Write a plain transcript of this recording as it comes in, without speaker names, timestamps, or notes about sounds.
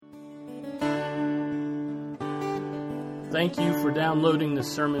Thank you for downloading this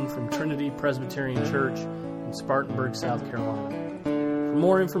sermon from Trinity Presbyterian Church in Spartanburg, South Carolina. For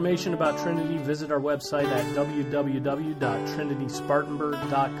more information about Trinity, visit our website at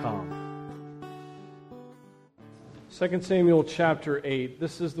www.trinityspartanburg.com. 2 Samuel chapter 8.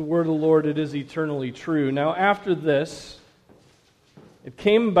 This is the word of the Lord, it is eternally true. Now after this, it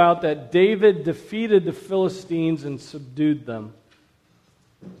came about that David defeated the Philistines and subdued them.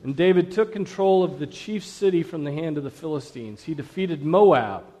 And David took control of the chief city from the hand of the Philistines. He defeated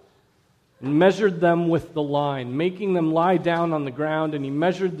Moab and measured them with the line, making them lie down on the ground. And he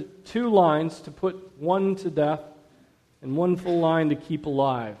measured 2 lines to put one to death and 1 full line to keep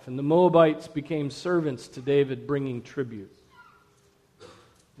alive. And the Moabites became servants to David, bringing tribute.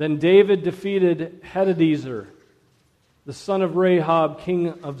 Then David defeated Hadadezer, the son of Rahab, king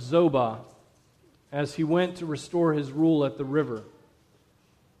of Zobah, as he went to restore his rule at the river.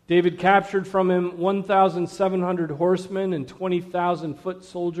 David captured from him 1,700 horsemen and 20,000 foot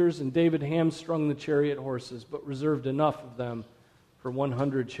soldiers, and David hamstrung the chariot horses, but reserved enough of them for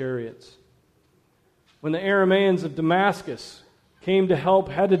 100 chariots. When the Arameans of Damascus came to help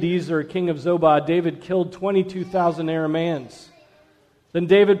Hadadezer, king of Zobah, David killed 22,000 Arameans. Then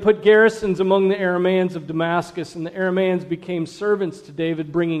David put garrisons among the Arameans of Damascus, and the Arameans became servants to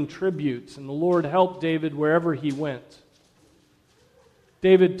David, bringing tributes, and the Lord helped David wherever he went.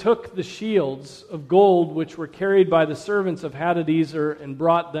 David took the shields of gold which were carried by the servants of Hadadezer and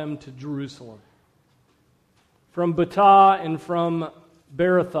brought them to Jerusalem. From Betah and from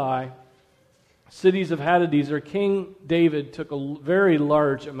Berothai, cities of Hadadezer, King David took a very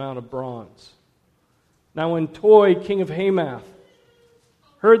large amount of bronze. Now when Toi, king of Hamath,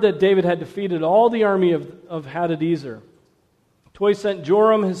 heard that David had defeated all the army of Hadadezer, Toi sent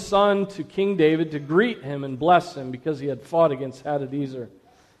Joram his son to King David to greet him and bless him because he had fought against Hadadezer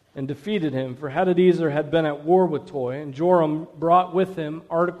and defeated him. For Hadadezer had been at war with Toi, and Joram brought with him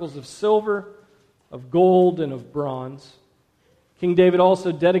articles of silver, of gold, and of bronze. King David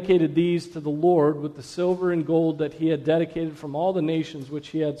also dedicated these to the Lord with the silver and gold that he had dedicated from all the nations which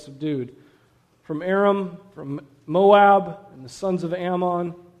he had subdued, from Aram, from Moab, and the sons of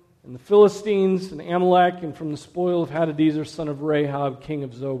Ammon, and the Philistines, and Amalek, and from the spoil of Hadadezer, son of Rahab, king of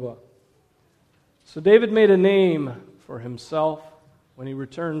Zobah. So David made a name for himself when he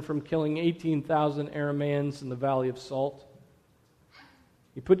returned from killing 18,000 Arameans in the Valley of Salt.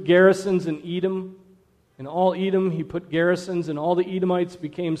 He put garrisons in Edom. In all Edom he put garrisons, and all the Edomites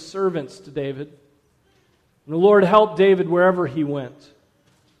became servants to David. And the Lord helped David wherever he went.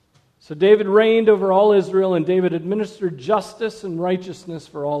 So David reigned over all Israel, and David administered justice and righteousness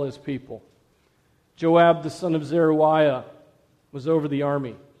for all his people. Joab, the son of Zeruiah, was over the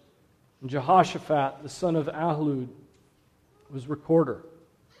army. And Jehoshaphat, the son of Ahilud, was recorder.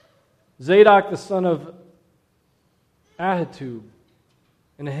 Zadok, the son of Ahitub,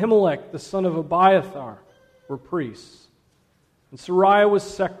 and Ahimelech, the son of Abiathar, were priests. And Sariah was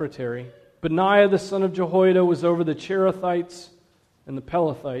secretary. Benaiah, the son of Jehoiada, was over the Cherethites and the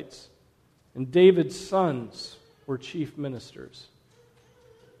Pelethites. And David's sons were chief ministers.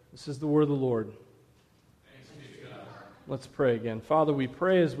 This is the word of the Lord. Thanks be to God. Let's pray again. Father, we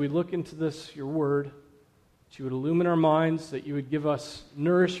pray as we look into this, your word, that you would illumine our minds, that you would give us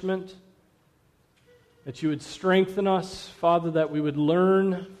nourishment, that you would strengthen us, Father, that we would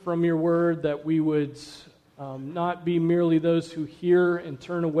learn from your word, that we would not be merely those who hear and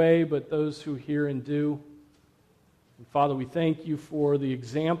turn away, but those who hear and do. And Father, we thank you for the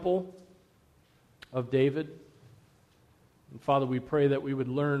example of David. And Father, we pray that we would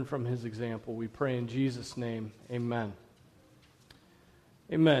learn from his example. We pray in Jesus' name, amen.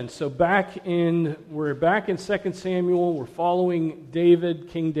 Amen. So we're back in 2 Samuel. We're following David,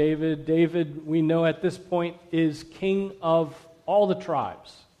 King David. David, we know at this point, is king of all the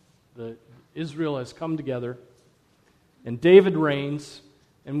tribes. Israel has come together, and David reigns.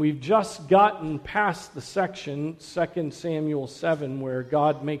 And we've just gotten past the section, 2 Samuel 7, where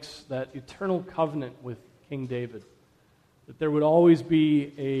God makes that eternal covenant with King David, that there would always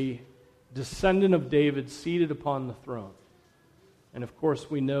be a descendant of David seated upon the throne. And of course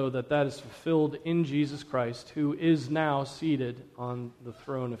we know that that is fulfilled in Jesus Christ, who is now seated on the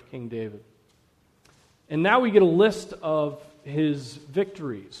throne of King David. And now we get a list of his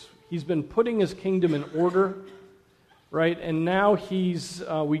victories. He's been putting his kingdom in order, right? And now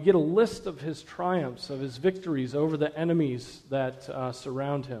we get a list of his triumphs, of his victories over the enemies that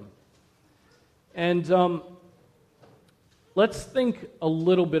surround him. And let's think a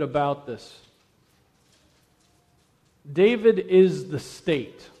little bit about this. David is the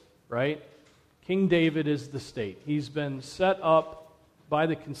state, right? King David is the state. He's been set up by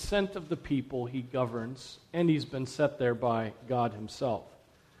the consent of the people, he governs, and he's been set there by God himself.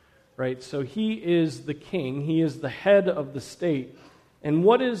 Right? So he is the king. He is the head of the state. And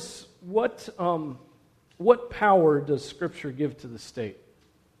what power does Scripture give to the state?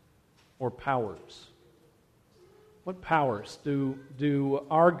 Or powers? What powers do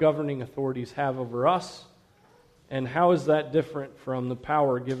our governing authorities have over us? And how is that different from the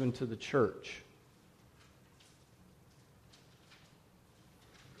power given to the church?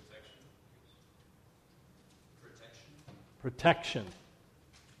 Protection.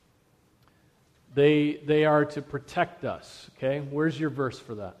 They are to protect us. Okay? Where's your verse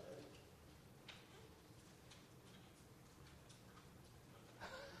for that?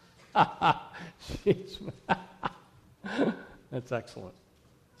 That's excellent.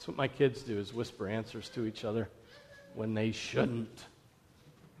 That's what my kids do, is whisper answers to each other when they shouldn't.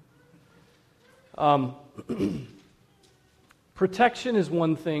 Protection is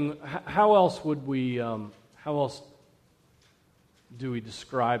one thing. How else do we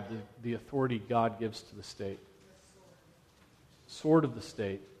describe the authority God gives to the state? Sword of the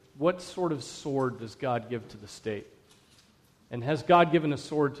state. What sort of sword does God give to the state? And has God given a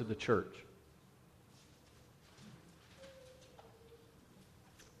sword to the church?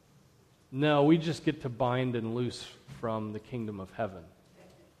 No, we just get to bind and loose from the kingdom of heaven.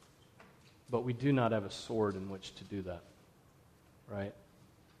 But we do not have a sword in which to do that. Right?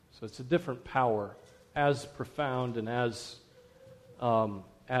 So it's a different power, as profound and as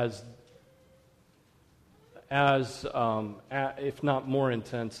if not more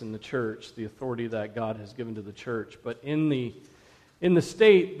intense in the church, the authority that God has given to the church. But in the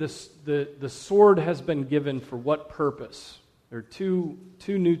state, the sword has been given for what purpose? There are two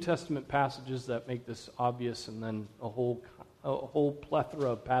New Testament passages that make this obvious, and then a whole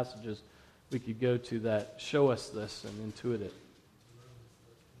plethora of passages we could go to that show us this and intuit it.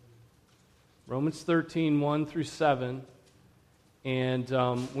 Romans 13, 1 through 7. And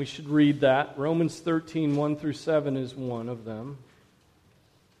we should read that. Romans 13, 1 through 7 is one of them.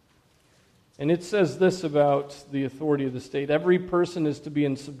 And it says this about the authority of the state. Every person is to be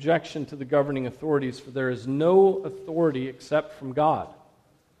in subjection to the governing authorities, for there is no authority except from God.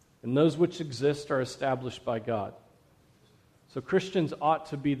 And those which exist are established by God. So Christians ought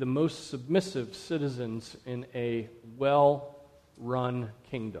to be the most submissive citizens in a well-run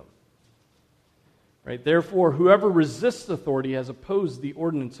kingdom. Right? Therefore, whoever resists authority has opposed the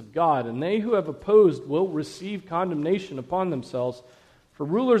ordinance of God, and they who have opposed will receive condemnation upon themselves. For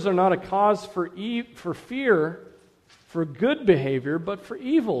rulers are not a cause for fear, for good behavior, but for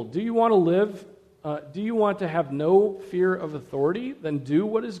evil. Do you want to live? Do you want to have no fear of authority? Then do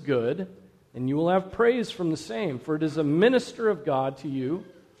what is good, and you will have praise from the same. For it is a minister of God to you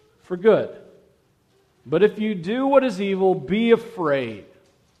for good. But if you do what is evil, be afraid.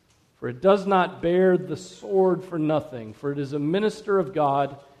 For it does not bear the sword for nothing, for it is a minister of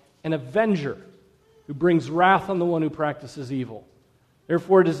God, an avenger, who brings wrath on the one who practices evil.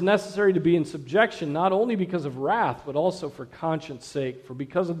 Therefore it is necessary to be in subjection, not only because of wrath, but also for conscience sake. For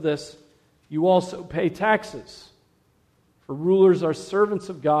because of this, you also pay taxes. For rulers are servants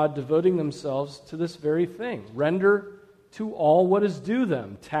of God, devoting themselves to this very thing. Render to all what is due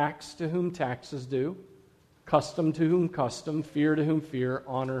them, tax to whom tax is due, custom to whom custom, fear to whom fear,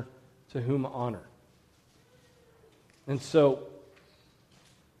 honor to whom honor. And so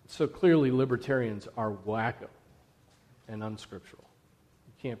clearly libertarians are wacko and unscriptural.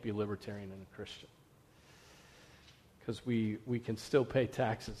 You can't be libertarian and a Christian, because we can still pay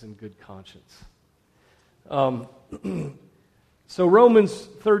taxes in good conscience. So Romans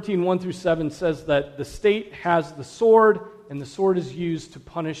 13, 1 through 7 says that the state has the sword, and the sword is used to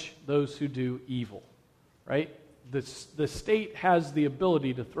punish those who do evil. Right? The state has the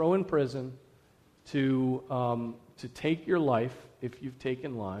ability to throw in prison, to take your life if you've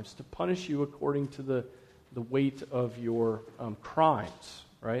taken lives, to punish you according to the weight of your crimes,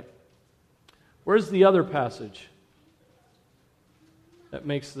 right? Where's the other passage that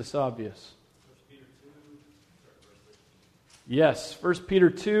makes this obvious? Yes, 1 Peter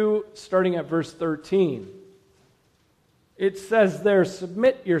 2, starting at verse 13. It says there,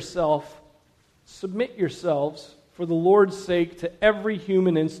 submit yourselves for the Lord's sake to every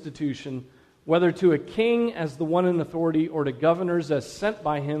human institution, whether to a king as the one in authority or to governors as sent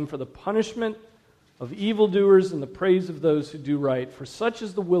by him for the punishment of evildoers and the praise of those who do right. For such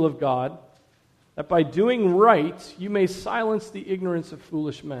is the will of God, that by doing right you may silence the ignorance of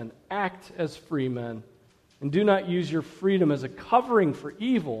foolish men. Act as free men, and do not use your freedom as a covering for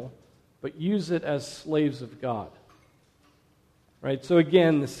evil, but use it as slaves of God. Right? So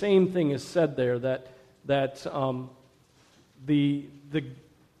again, the same thing is said there, that the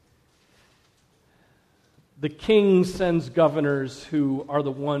king sends governors who are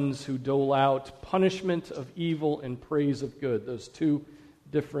the ones who dole out punishment of evil and praise of good. Those two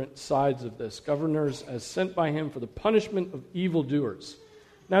different sides of this. Governors as sent by him for the punishment of evildoers.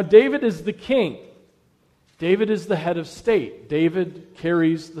 Now, David is the king. David is the head of state. David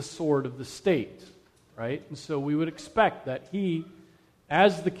carries the sword of the state, right? And so we would expect that he,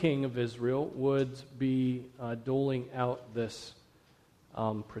 as the king of Israel, would be doling out this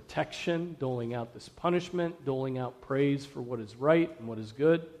protection, doling out this punishment, doling out praise for what is right and what is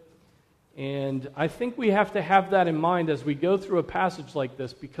good. And I think we have to have that in mind as we go through a passage like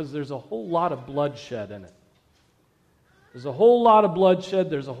this, because there's a whole lot of bloodshed in it. There's a whole lot of bloodshed.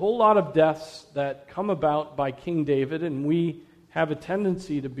 There's a whole lot of deaths that come about by King David, and we have a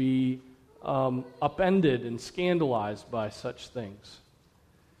tendency to be upended and scandalized by such things.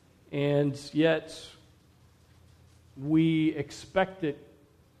 And yet, we expect it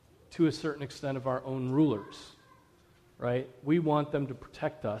to a certain extent of our own rulers, right? We want them to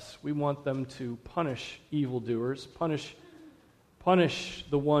protect us. We want them to punish evildoers, punish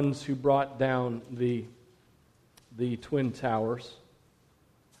the ones who brought down the Twin Towers,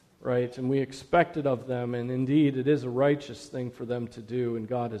 right? And we expect it of them, and indeed it is a righteous thing for them to do, and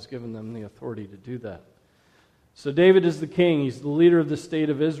God has given them the authority to do that. So David is the king. He's the leader of the state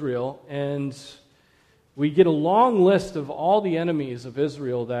of Israel, and we get a long list of all the enemies of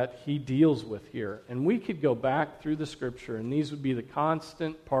Israel that he deals with here. And we could go back through the scripture, and these would be the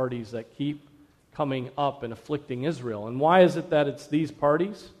constant parties that keep coming up and afflicting Israel. And why is it that it's these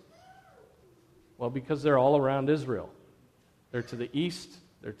parties? Well, because they're all around Israel. They're to the east,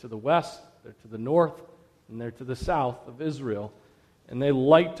 they're to the west, they're to the north, and they're to the south of Israel. And they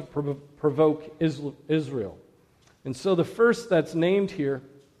like to provoke Israel. And so the first that's named here,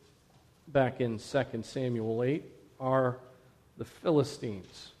 back in 2 Samuel 8, are the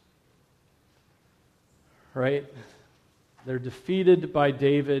Philistines. Right? They're defeated by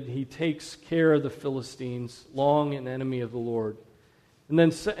David. He takes care of the Philistines, long an enemy of the Lord. And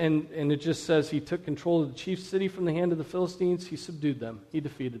then, and it just says he took control of the chief city from the hand of the Philistines. He subdued them. He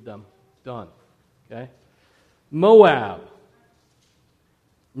defeated them. Done. Okay? Moab.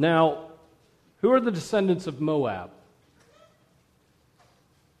 Now, who are the descendants of Moab?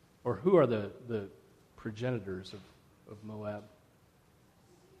 Or who are the progenitors of Moab?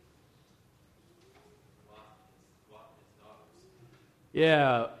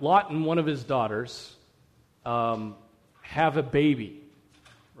 Yeah, Lot and one of his daughters have a baby,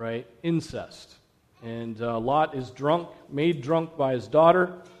 right? Incest. And Lot is made drunk by his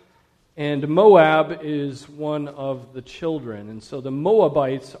daughter, and Moab is one of the children. And so the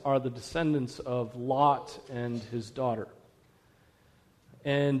Moabites are the descendants of Lot and his daughter.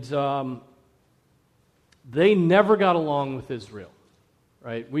 And they never got along with Israel,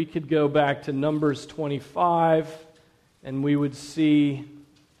 right? We could go back to Numbers 25, and we would see,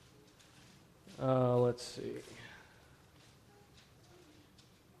 let's see.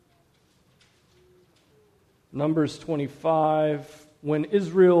 Numbers 25, when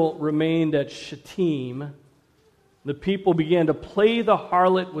Israel remained at Shittim, the people began to play the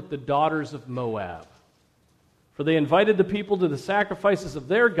harlot with the daughters of Moab. For they invited the people to the sacrifices of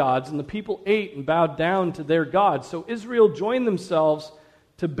their gods, and the people ate and bowed down to their gods. So Israel joined themselves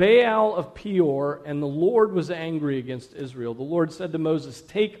to Baal of Peor, and the Lord was angry against Israel. The Lord said to Moses,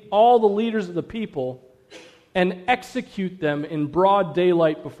 "Take all the leaders of the people and execute them in broad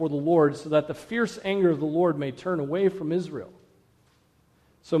daylight before the Lord, so that the fierce anger of the Lord may turn away from Israel."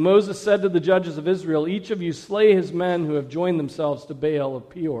 So Moses said to the judges of Israel, "Each of you slay his men who have joined themselves to Baal of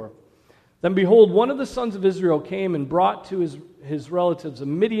Peor." Then behold, one of the sons of Israel came and brought to his relatives a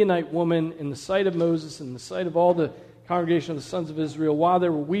Midianite woman in the sight of Moses and in the sight of all the congregation of the sons of Israel, while they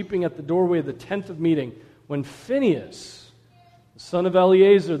were weeping at the doorway of the tent of meeting. When Phinehas, the son of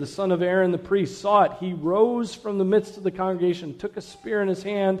Eleazar, the son of Aaron the priest, saw it, he rose from the midst of the congregation, took a spear in his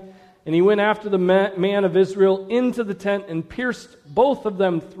hand, and he went after the man of Israel into the tent and pierced both of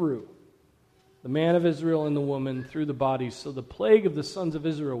them through, the man of Israel and the woman, through the bodies. So the plague of the sons of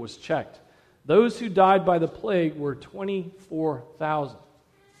Israel was checked. Those who died by the plague were 24,000.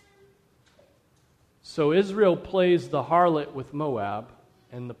 So Israel plays the harlot with Moab,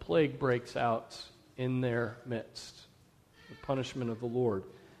 and the plague breaks out in their midst, the punishment of the Lord.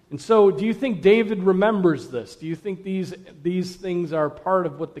 And so, do you think David remembers this? Do you think these things are part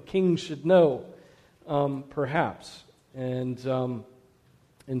of what the king should know? Perhaps. And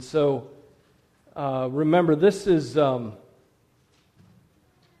so, remember, this is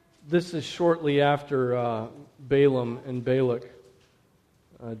shortly after Balaam and Balak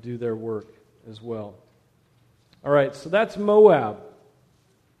do their work as well. All right, so that's Moab.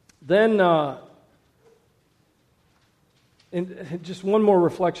 Then, and just one more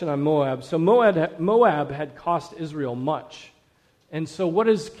reflection on Moab. So Moab had cost Israel much. And so what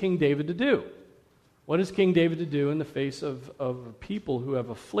is King David to do? What is King David to do in the face of people who have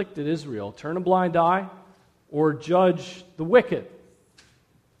afflicted Israel? Turn a blind eye or judge the wicked?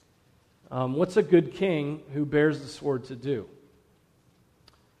 What's a good king who bears the sword to do?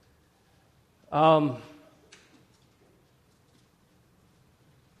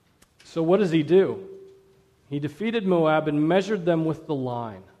 So what does he do? He defeated Moab and measured them with the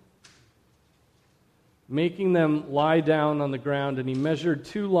line, making them lie down on the ground, and he measured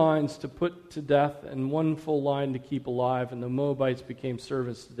 2 lines to put to death and 1 full line to keep alive, and the Moabites became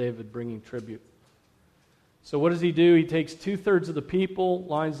servants to David, bringing tribute. So what does he do? He takes 2/3 of the people,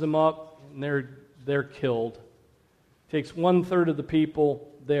 lines them up, and they're killed. Takes 1/3 of the people,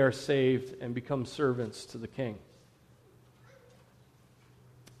 they are saved and become servants to the king.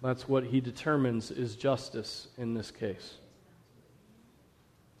 That's what he determines is justice in this case.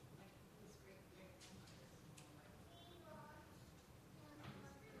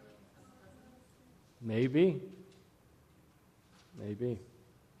 Maybe.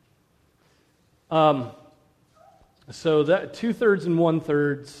 So that 2/3 and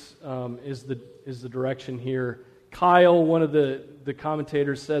 1/3 is the direction here. Kyle, one of the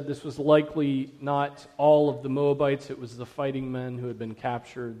commentators, said this was likely not all of the Moabites. It was the fighting men who had been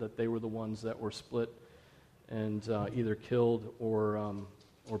captured, that they were the ones that were split and either killed or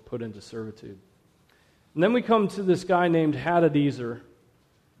put into servitude. And then we come to this guy named Hadadezer,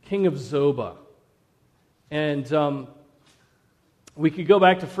 king of Zobah. And we could go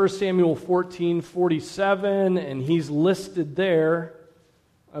back to 1 Samuel 14:47, and he's listed there,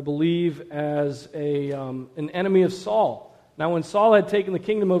 I believe, as an enemy of Saul. Now, when Saul had taken the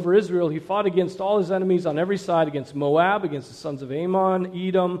kingdom over Israel, he fought against all his enemies on every side, against Moab, against the sons of Ammon,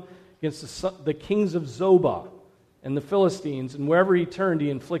 Edom, against the kings of Zobah and the Philistines, and wherever he turned, he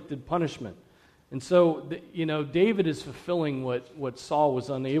inflicted punishment. And so, David is fulfilling what Saul was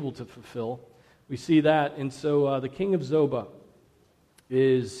unable to fulfill. We see that, and so the king of Zobah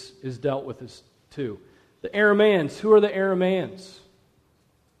is dealt with as too. The Arameans, who are the Arameans?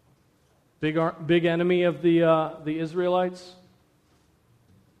 Big enemy of the Israelites?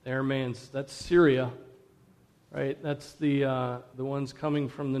 The Arameans, that's Syria, right? That's the ones coming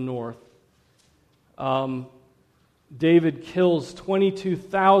from the north. David kills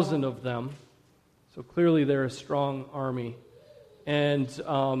 22,000 of them, so clearly they're a strong army, and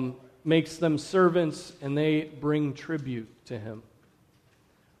makes them servants, and they bring tribute to him.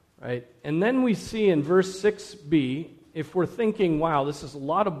 Right? And then we see in verse 6b, if we're thinking, wow, this is a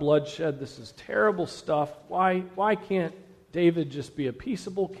lot of bloodshed, this is terrible stuff, why can't David just be a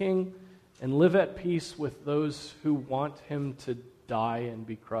peaceable king and live at peace with those who want him to die and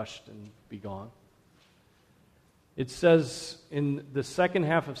be crushed and be gone? It says in the second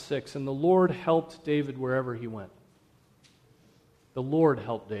half of 6, and the Lord helped David wherever he went. The Lord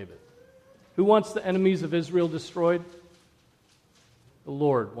helped David. Who wants the enemies of Israel destroyed? The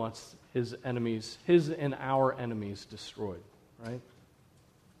Lord wants his enemies, his and our enemies destroyed, right?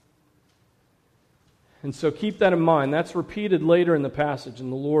 And so keep that in mind. That's repeated later in the passage,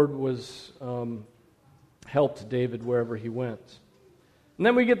 and the Lord was helped David wherever he went. And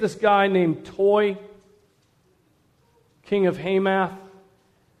then we get this guy named Toi, king of Hamath.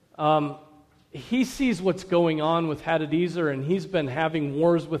 He sees what's going on with Hadadezer, and he's been having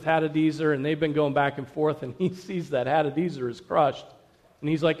wars with Hadadezer, and they've been going back and forth, and he sees that Hadadezer is crushed. And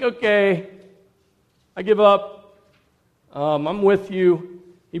he's like, okay, I give up. I'm with you.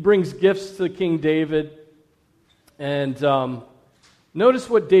 He brings gifts to King David. And notice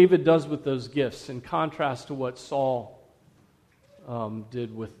what David does with those gifts in contrast to what Saul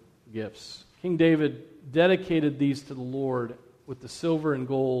did with gifts. King David dedicated these to the Lord with the silver and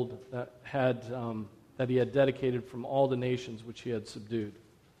gold that he had dedicated from all the nations which he had subdued.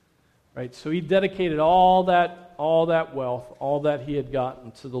 Right? So he dedicated all that wealth, all that he had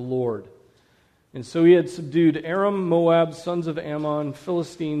gotten to the Lord. And so he had subdued Aram, Moab, sons of Ammon,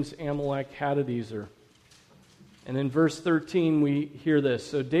 Philistines, Amalek, Hadadezer. And in verse 13 we hear this.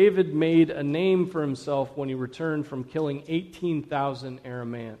 So David made a name for himself when he returned from killing 18,000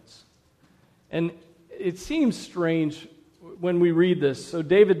 Arameans. And it seems strange when we read this. So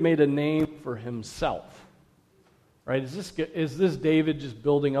David made a name for himself. Right? Is this David just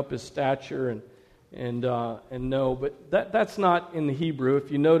building up his stature and no, but that's not in the Hebrew.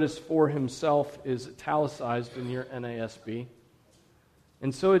 If you notice, for himself is italicized in your NASB.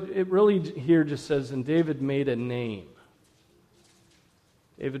 And so it really here just says, and David made a name.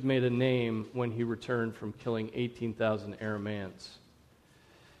 David made a name when he returned from killing 18,000 Arameans.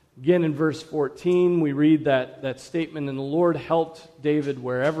 Again, in verse 14, we read that statement, and the Lord helped David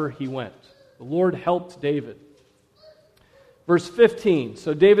wherever he went. The Lord helped David. Verse 15,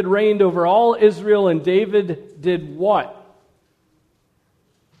 so David reigned over all Israel, and David did what?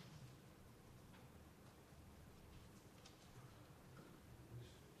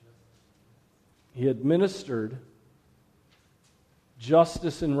 He administered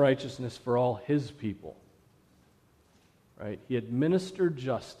justice and righteousness for all his people. Right? He administered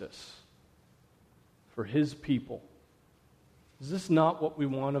justice for his people. Is this not what we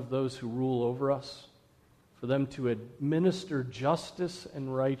want of those who rule over us? For them to administer justice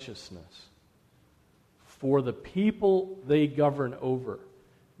and righteousness for the people they govern over.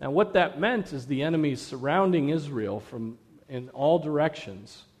 Now, what that meant is the enemies surrounding Israel from in all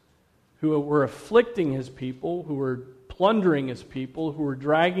directions, who were afflicting his people, who were plundering his people, who were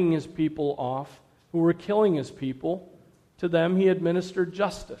dragging his people off, who were killing his people. To them, he administered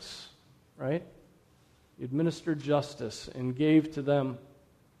justice, right? He administered justice and gave to them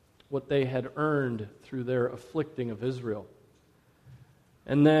what they had earned through their afflicting of Israel.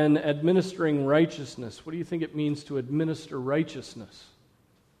 And then administering righteousness. What do you think it means to administer righteousness?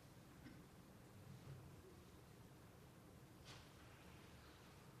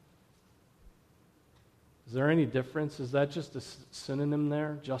 Is there any difference? Is that just a synonym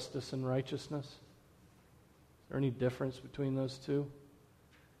there, justice and righteousness? Is there any difference between those two?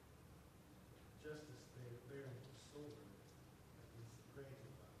 Justice, they bear the sword, that is the praise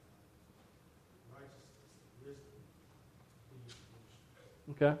of God. Righteousness, wisdom.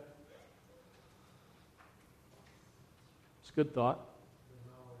 Okay. It's a good thought. The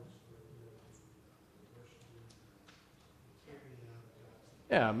knowledge that worship carrying out justice.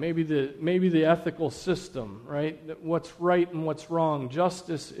 Yeah, maybe the ethical system, right? What's right and what's wrong.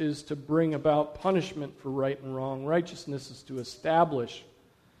 Justice is to bring about punishment for right and wrong. Righteousness is to establish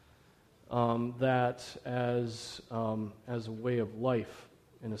that as a way of life,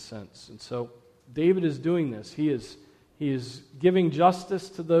 in a sense. And so David is doing this. He is giving justice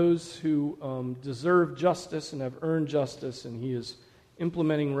to those who deserve justice and have earned justice, and he is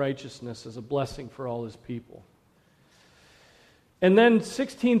implementing righteousness as a blessing for all his people. And then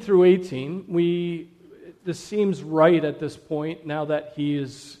 16 through 18, this seems right at this point, now that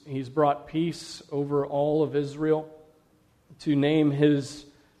he's brought peace over all of Israel, to name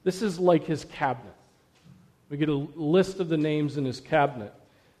this is like his cabinet. We get a list of the names in his cabinet.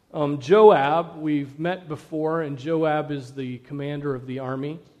 Joab, we've met before, and Joab is the commander of the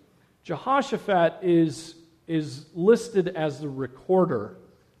army. Jehoshaphat is listed as the recorder,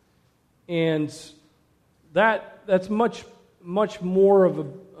 and that's much more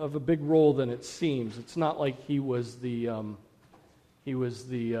of a big role than it seems. It's not like he was the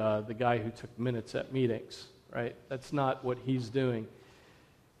guy who took minutes at meetings, right? That's not what he's doing.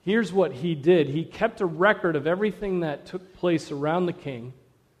 Here's what he did. He kept a record of everything that took place around the king.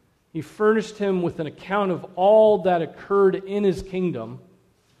 He furnished him with an account of all that occurred in his kingdom,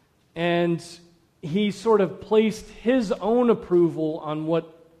 and he sort of placed his own approval on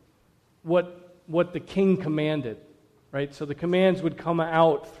what the king commanded. Right, so the commands would come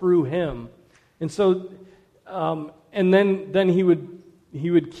out through him, and so, and then he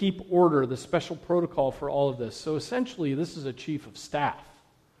would keep order, the special protocol for all of this. So essentially, this is a chief of staff,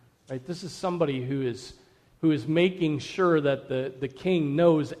 right? This is somebody who is making sure that the king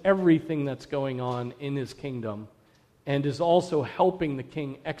knows everything that's going on in his kingdom, and is also helping the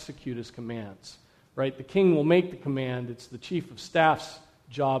king execute his commands. Right, the king will make the command. It's the chief of staff's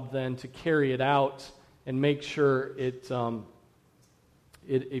job then to carry it out and make sure it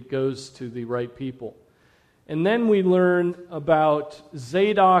goes to the right people. And then we learn about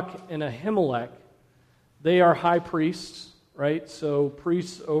Zadok and Ahimelech. They are high priests, right? So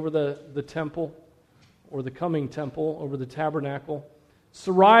priests over the temple, or the coming temple, over the tabernacle.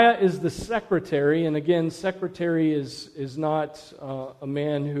 Sariah is the secretary, and again, secretary is not a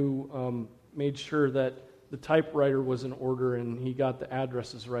man who made sure that the typewriter was in order and he got the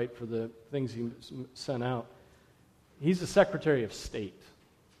addresses right for the things he sent out. He's the Secretary of State,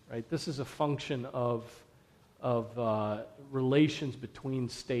 right? This is a function of relations between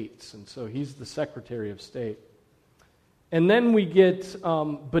states, and so he's the Secretary of State. And then we get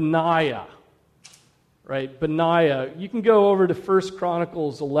Benaiah, right? Benaiah. You can go over to 1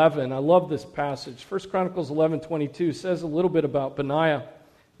 Chronicles 11. I love this passage. 1 Chronicles 11:22 says a little bit about Benaiah.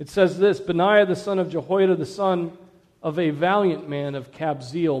 It says this: Benaiah the son of Jehoiada, the son of a valiant man of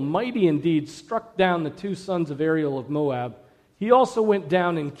Kabzeel, mighty indeed, struck down the two sons of Ariel of Moab. He also went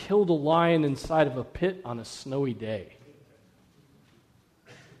down and killed a lion inside of a pit on a snowy day.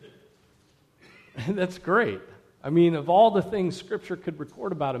 That's great. I mean, of all the things Scripture could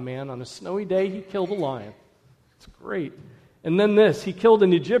record about a man, on a snowy day he killed a lion. It's great. And then this, he killed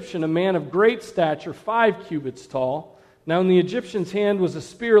an Egyptian, a man of great stature, 5 cubits tall. Now in the Egyptian's hand was a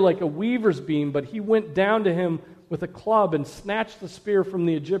spear like a weaver's beam, but he went down to him with a club and snatched the spear from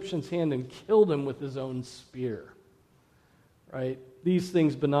the Egyptian's hand and killed him with his own spear. Right? These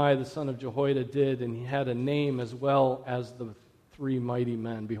things Benaiah the son of Jehoiada did, and he had a name as well as the 3 mighty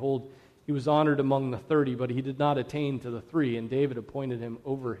men. Behold, he was honored among the 30, but he did not attain to the 3, and David appointed him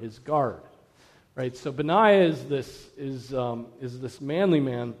over his guard. Right? So Benaiah is this manly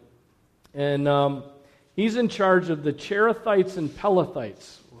man, and he's in charge of the Cherethites and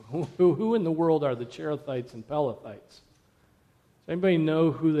Pelethites. Who in the world are the Cherethites and Pelethites? Does anybody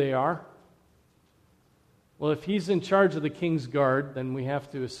know who they are? Well, if he's in charge of the king's guard, then we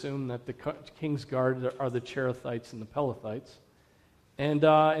have to assume that the king's guard are the Cherethites and the Pelethites.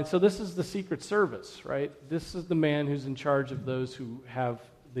 And so this is the Secret Service, right? This is the man who's in charge of those who have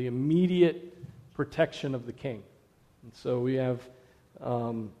the immediate protection of the king. And so we have,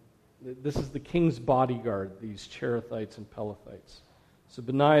 this is the king's bodyguard, these Cherethites and Pelethites. So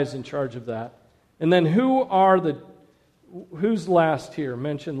Benaiah is in charge of that. And then who's last here?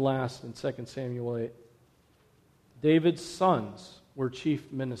 Mentioned last in 2 Samuel 8. David's sons were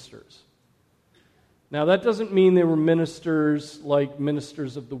chief ministers. Now that doesn't mean they were ministers like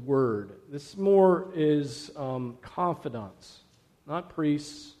ministers of the word. This more is confidants, not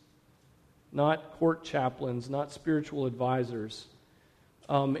priests, not court chaplains, not spiritual advisors.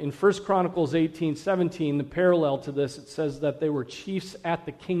 In 1 Chronicles 18:17, the parallel to this, it says that they were chiefs at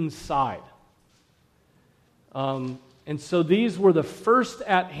the king's side. And so these were the first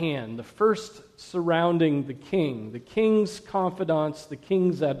at hand, the first surrounding the king's confidants, the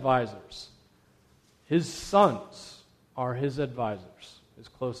king's advisors. His sons are his advisors, his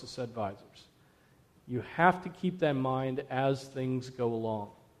closest advisors. You have to keep that in mind as things go along.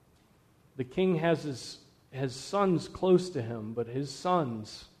 The king has his sons close to him, but his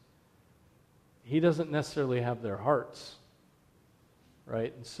sons, he doesn't necessarily have their hearts,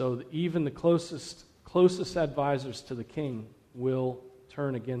 right? And so even the closest advisors to the king will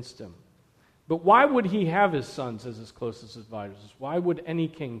turn against him. But why would he have his sons as his closest advisors? Why would any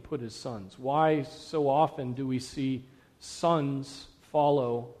king put his sons? Why so often do we see sons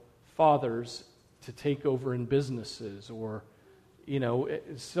follow fathers to take over in businesses, or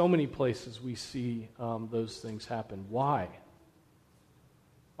so many places we see those things happen? Why?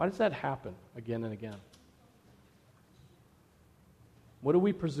 Why does that happen again and again? What do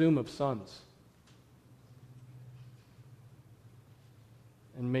we presume of sons?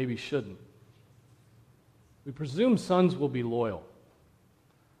 And maybe shouldn't. We presume sons will be loyal,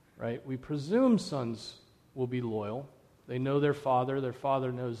 right? We presume sons will be loyal. They know their father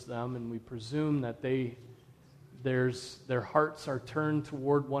knows them, and we presume that their hearts are turned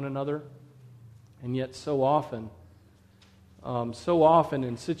toward one another. And yet so often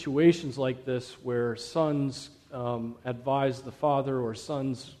in situations like this where sons advise the father or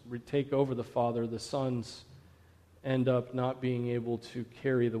sons take over the father, the sons end up not being able to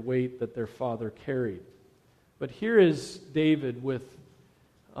carry the weight that their father carried. But here is David with,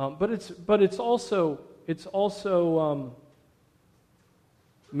 but it's also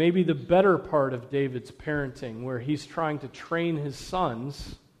maybe the better part of David's parenting, where he's trying to train his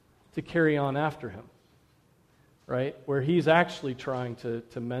sons to carry on after him, right? Where he's actually trying to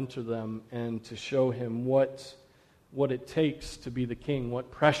mentor them and to show him what it takes to be the king,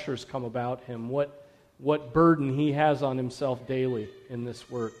 what pressures come about him, what burden he has on himself daily in this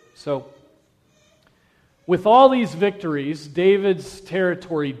work. So, with all these victories, David's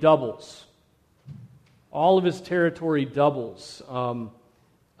territory doubles. All of his territory doubles. And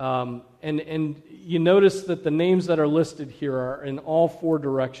you notice that the names that are listed here are in all 4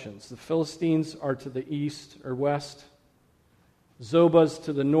 directions. The Philistines are to the east or west. Zobah's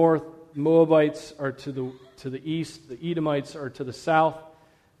to the north. Moabites are to the east. The Edomites are to the south.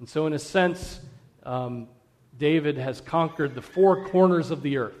 And so in a sense, David has conquered the 4 corners of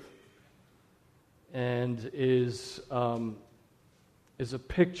the earth, and is a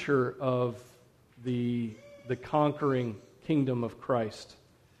picture of the conquering kingdom of Christ.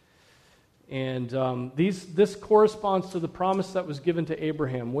 And this corresponds to the promise that was given to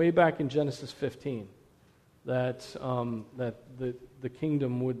Abraham way back in Genesis 15, that the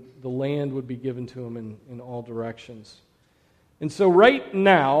kingdom the land would be given to him in all directions. And so right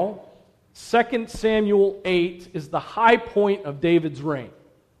now, 2 Samuel 8 is the high point of David's reign.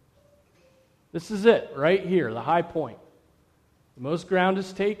 This is it, right here, the high point. The most ground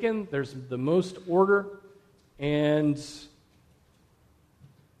is taken, there's the most order, and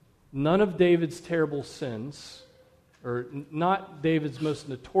none of David's terrible sins, or not David's most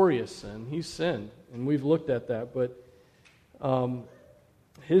notorious sin. He's sinned, and we've looked at that, but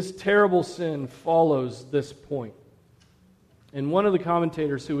his terrible sin follows this point. And one of the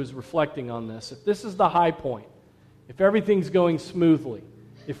commentators who was reflecting on this, if this is the high point, if everything's going smoothly,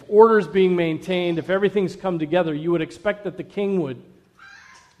 if order's being maintained, if everything's come together, you would expect that the king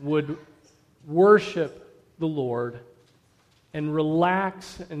would worship the Lord and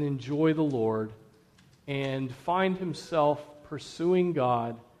relax and enjoy the Lord and find himself pursuing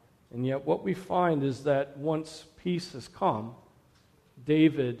God. And yet what we find is that once peace has come,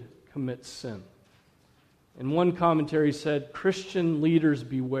 David commits sin. And one commentary said, Christian leaders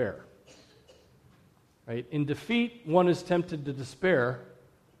beware. Right? In defeat, one is tempted to despair,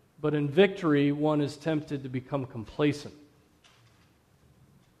 but in victory, one is tempted to become complacent.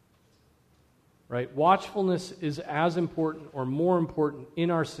 Right? Watchfulness is as important or more important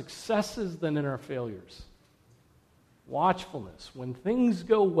in our successes than in our failures. Watchfulness. When things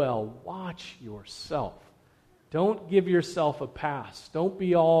go well, watch yourself. Don't give yourself a pass. Don't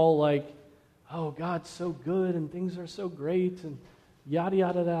be all like, oh, God's so good and things are so great and yada,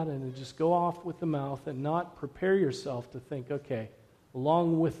 yada, yada, and just go off with the mouth and not prepare yourself to think, okay,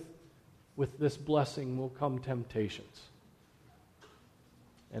 along with this blessing will come temptations.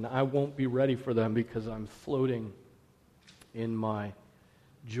 And I won't be ready for them because I'm floating in my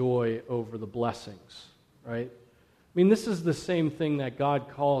joy over the blessings, right? I mean, this is the same thing that God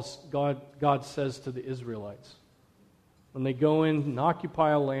says to the Israelites. When they go in and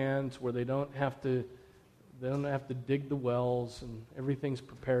occupy a land where they don't have to dig the wells and everything's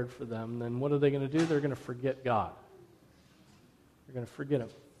prepared for them, then what are they going to do? They're going to forget God. They're going to forget Him.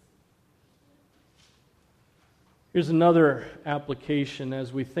 Here's another application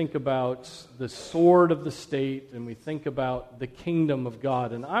as we think about the sword of the state and we think about the kingdom of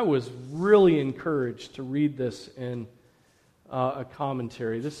God. And I was really encouraged to read this in a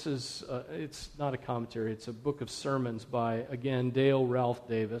commentary. It's not a commentary, it's a book of sermons by, again, Dale Ralph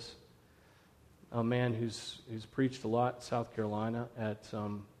Davis, a man who's preached a lot in South Carolina at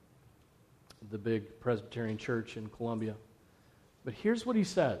the big Presbyterian church in Columbia. But here's what he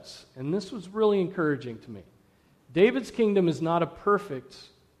says, and this was really encouraging to me. David's kingdom is not a perfect,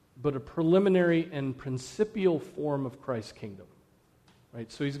 but a preliminary and principial form of Christ's kingdom. Right?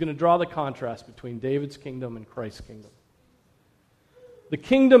 So he's going to draw the contrast between David's kingdom and Christ's kingdom. The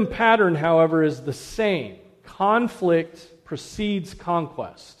kingdom pattern, however, is the same. Conflict precedes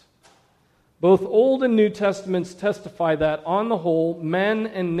conquest. Both Old and New Testaments testify that, on the whole, men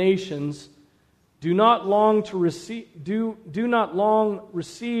and nations do not long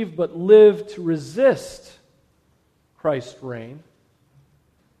receive, but live to resist Christ's reign,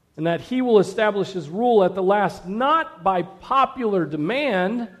 and that He will establish His rule at the last, not by popular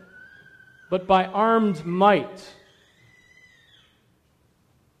demand, but by armed might.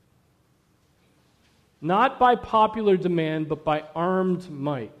 Not by popular demand, but by armed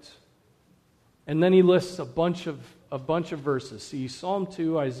might. And then he lists a bunch of verses. See, Psalm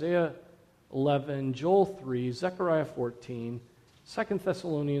 2, Isaiah 11, Joel 3, Zechariah 14, 2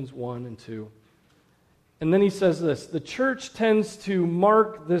 Thessalonians 1 and 2. And then he says this: the church tends to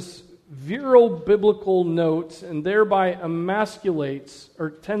mark this virile biblical note and thereby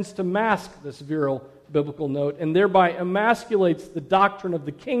tends to mask this virile biblical note and thereby emasculates the doctrine of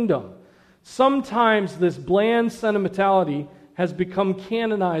the kingdom. Sometimes this bland sentimentality has become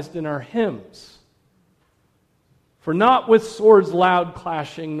canonized in our hymns. For not with swords loud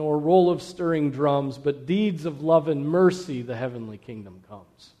clashing, nor roll of stirring drums, but deeds of love and mercy the heavenly kingdom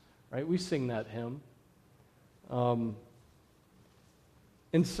comes. Right? We sing that hymn.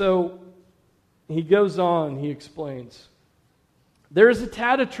 And so he goes on, he explains. There is a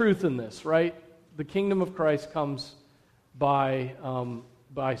tad of truth in this, right? The kingdom of Christ comes by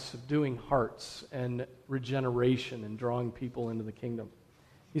subduing hearts and regeneration and drawing people into the kingdom.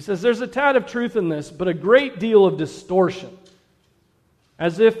 He says there's a tad of truth in this, but a great deal of distortion.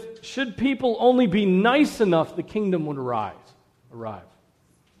 As if, should people only be nice enough, the kingdom would arrive.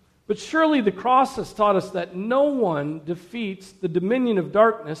 But surely the cross has taught us that no one defeats the dominion of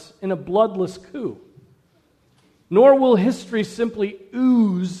darkness in a bloodless coup. Nor will history simply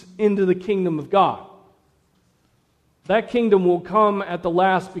ooze into the kingdom of God. That kingdom will come at the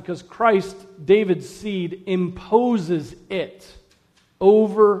last because Christ, David's seed, imposes it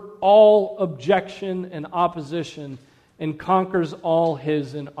over all objection and opposition and conquers all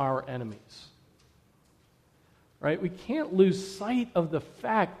his and our enemies. Right? We can't lose sight of the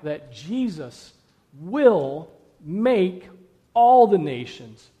fact that Jesus will make all the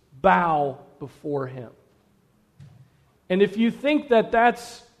nations bow before him. And if you think that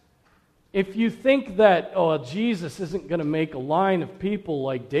that's if you think that, oh, Jesus isn't going to make a line of people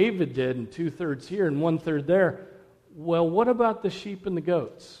like David did, and 2/3 here and 1/3 there, well, what about the sheep and the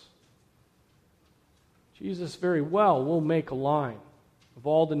goats? Jesus very well will make a line of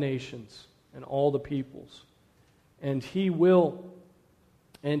all the nations and all the peoples. And he will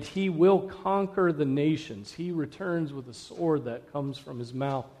conquer the nations. He returns with a sword that comes from his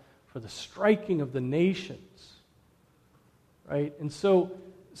mouth for the striking of the nations. Right? And so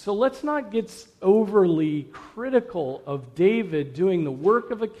let's not get overly critical of David doing the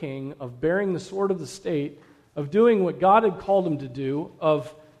work of a king, of bearing the sword of the state, of doing what God had called him to do,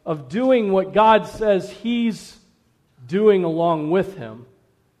 of doing what God says he's doing along with him,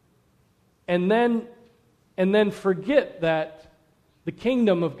 and then forget that the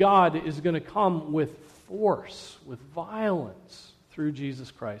kingdom of God is going to come with force, with violence, through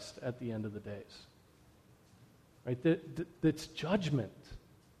Jesus Christ at the end of the days. Right? That's judgment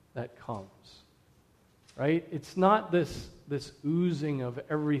that comes. Right? It's not this oozing of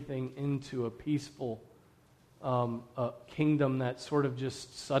everything into a peaceful a kingdom that sort of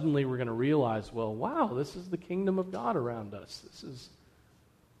just suddenly we're going to realize, well, wow, this is the kingdom of God around us.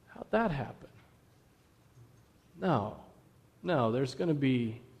 How'd that happen? No, there's going to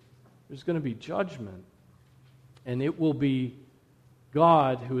be judgment, and it will be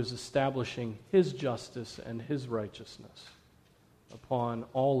God who is establishing his justice and his righteousness upon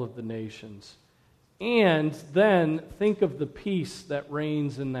all of the nations. And then think of the peace that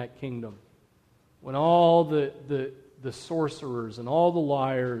reigns in that kingdom. When all the sorcerers and all the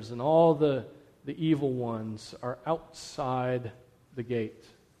liars and all the evil ones are outside the gate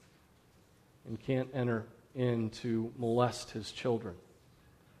and can't enter in to molest his children.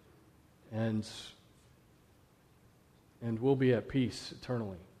 And we'll be at peace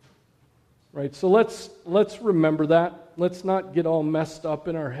eternally. Right? So let's remember that. Let's not get all messed up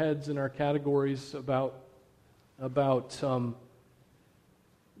in our heads and our categories about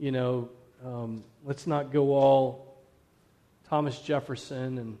let's not go all Thomas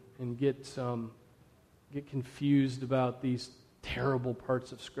Jefferson and get confused about these terrible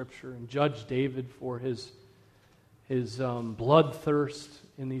parts of Scripture and judge David for his bloodthirst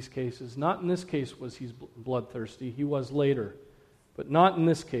in these cases. Not in this case was he bloodthirsty. He was later. But not in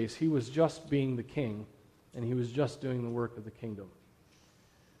this case. He was just being the king, and he was just doing the work of the kingdom.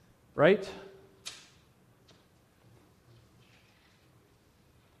 Right?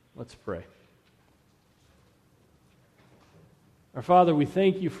 Let's pray. Our Father, we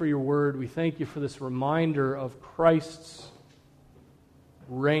thank you for your word. We thank you for this reminder of Christ's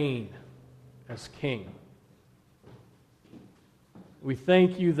reign as king. We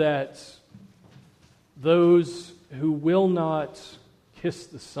thank you that those who will not kiss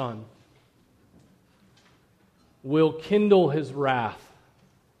the Son will kindle his wrath,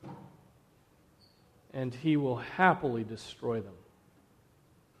 and he will happily destroy them.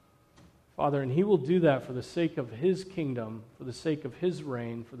 Father, and he will do that for the sake of his kingdom, for the sake of his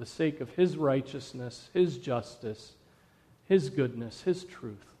reign, for the sake of his righteousness, his justice, his goodness, his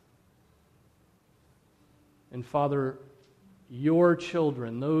truth. And Father, your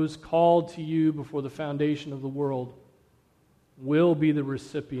children, those called to you before the foundation of the world, will be the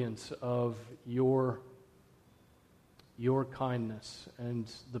recipients of your kindness and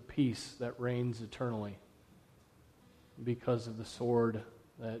the peace that reigns eternally because of the sword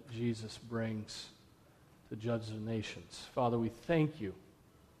that Jesus brings to judge the nations. Father, we thank you.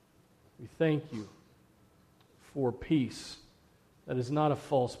 We thank you for peace that is not a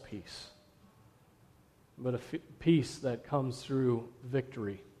false peace, but a peace that comes through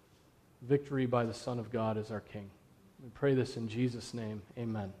victory. Victory by the Son of God as our King. We pray this in Jesus' name.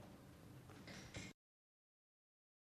 Amen.